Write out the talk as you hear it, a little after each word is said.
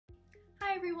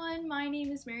everyone, my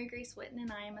name is Mary Grace Witten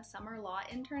and I am a summer law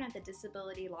intern at the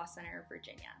Disability Law Center of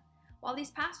Virginia. While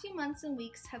these past few months and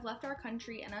weeks have left our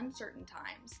country in uncertain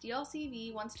times,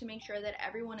 DLCV wants to make sure that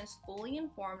everyone is fully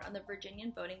informed on the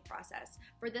Virginian voting process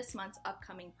for this month's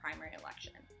upcoming primary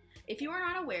election. If you are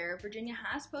not aware, Virginia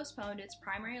has postponed its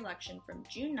primary election from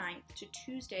June 9th to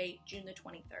Tuesday, June the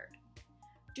 23rd.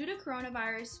 Due to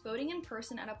coronavirus, voting in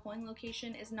person at a polling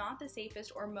location is not the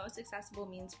safest or most accessible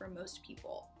means for most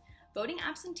people. Voting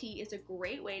absentee is a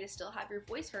great way to still have your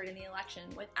voice heard in the election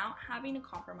without having to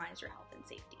compromise your health and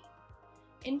safety.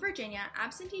 In Virginia,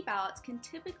 absentee ballots can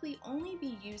typically only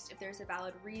be used if there's a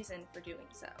valid reason for doing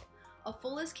so. A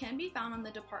full list can be found on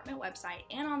the department website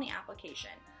and on the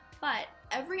application, but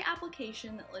every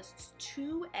application that lists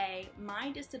 2A, my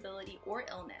disability or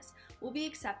illness, will be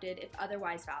accepted if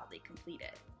otherwise validly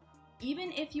completed.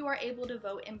 Even if you are able to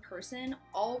vote in person,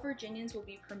 all Virginians will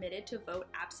be permitted to vote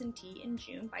absentee in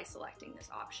June by selecting this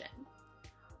option.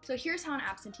 So here's how an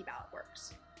absentee ballot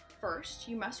works. First,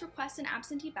 you must request an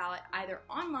absentee ballot either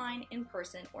online, in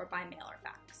person, or by mail or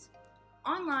fax.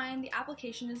 Online, the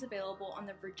application is available on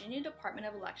the Virginia Department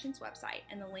of Elections website,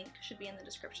 and the link should be in the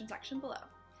description section below.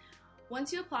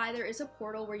 Once you apply, there is a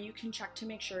portal where you can check to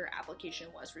make sure your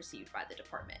application was received by the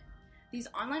department. These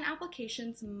online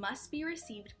applications must be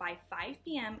received by 5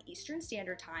 p.m. Eastern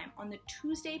Standard Time on the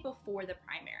Tuesday before the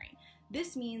primary.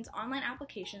 This means online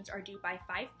applications are due by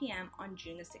 5 p.m. on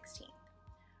June the 16th.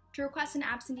 To request an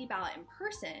absentee ballot in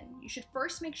person, you should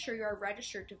first make sure you are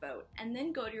registered to vote and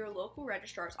then go to your local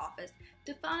registrar's office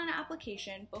to fill out an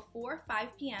application before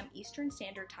 5 p.m. Eastern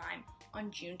Standard Time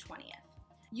on June 20th.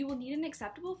 You will need an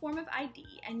acceptable form of ID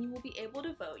and you will be able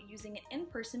to vote using an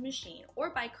in-person machine or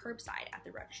by curbside at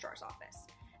the registrar's office.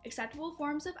 Acceptable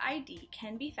forms of ID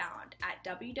can be found at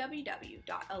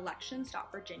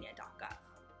www.elections.virginia.gov.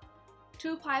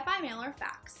 To apply by mail or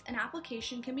fax, an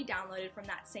application can be downloaded from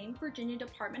that same Virginia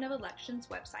Department of Elections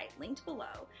website linked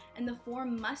below, and the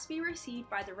form must be received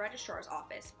by the registrar's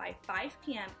office by 5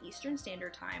 p.m. Eastern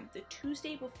Standard Time the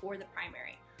Tuesday before the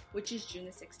primary, which is June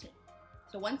the 16th.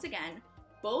 So once again,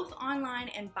 both online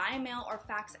and by mail or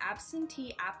fax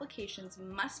absentee applications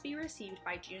must be received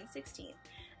by June 16th,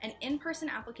 and in-person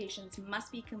applications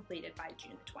must be completed by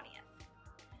June 20th.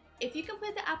 If you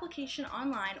complete the application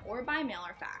online or by mail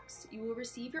or fax, you will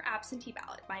receive your absentee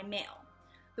ballot by mail.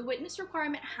 The witness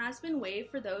requirement has been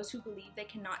waived for those who believe they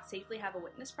cannot safely have a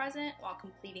witness present while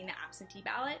completing the absentee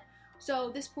ballot, so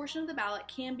this portion of the ballot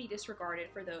can be disregarded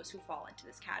for those who fall into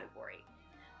this category.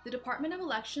 The Department of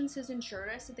Elections has assured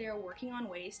us that they are working on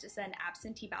ways to send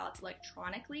absentee ballots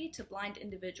electronically to blind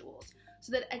individuals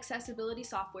so that accessibility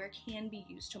software can be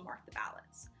used to mark the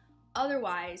ballots.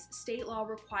 Otherwise, state law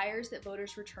requires that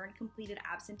voters return completed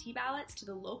absentee ballots to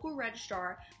the local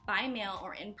registrar by mail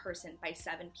or in person by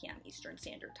 7 p.m. Eastern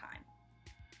Standard Time.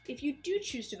 If you do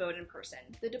choose to vote in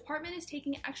person, the department is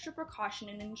taking extra precaution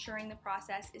in ensuring the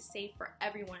process is safe for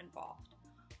everyone involved.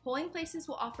 Polling places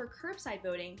will offer curbside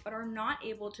voting but are not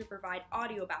able to provide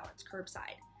audio ballots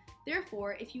curbside.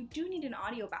 Therefore, if you do need an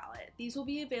audio ballot, these will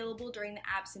be available during the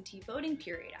absentee voting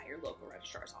period at your local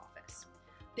registrar's office.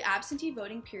 The absentee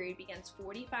voting period begins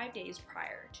 45 days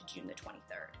prior to June the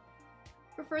 23rd.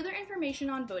 For further information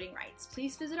on voting rights,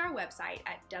 please visit our website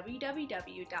at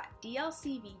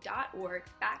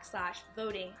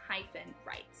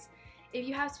www.dlcv.org/voting-rights. If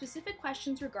you have specific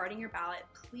questions regarding your ballot,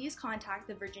 please contact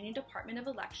the Virginia Department of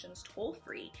Elections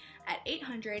toll-free at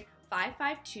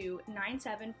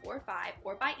 800-552-9745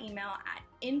 or by email at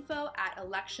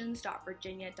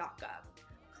info@elections.virginia.gov.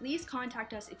 Please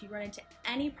contact us if you run into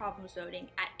any problems voting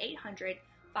at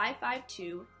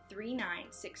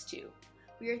 800-552-3962.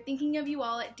 We are thinking of you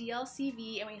all at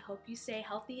DLCV and we hope you stay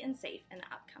healthy and safe in the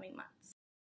upcoming months.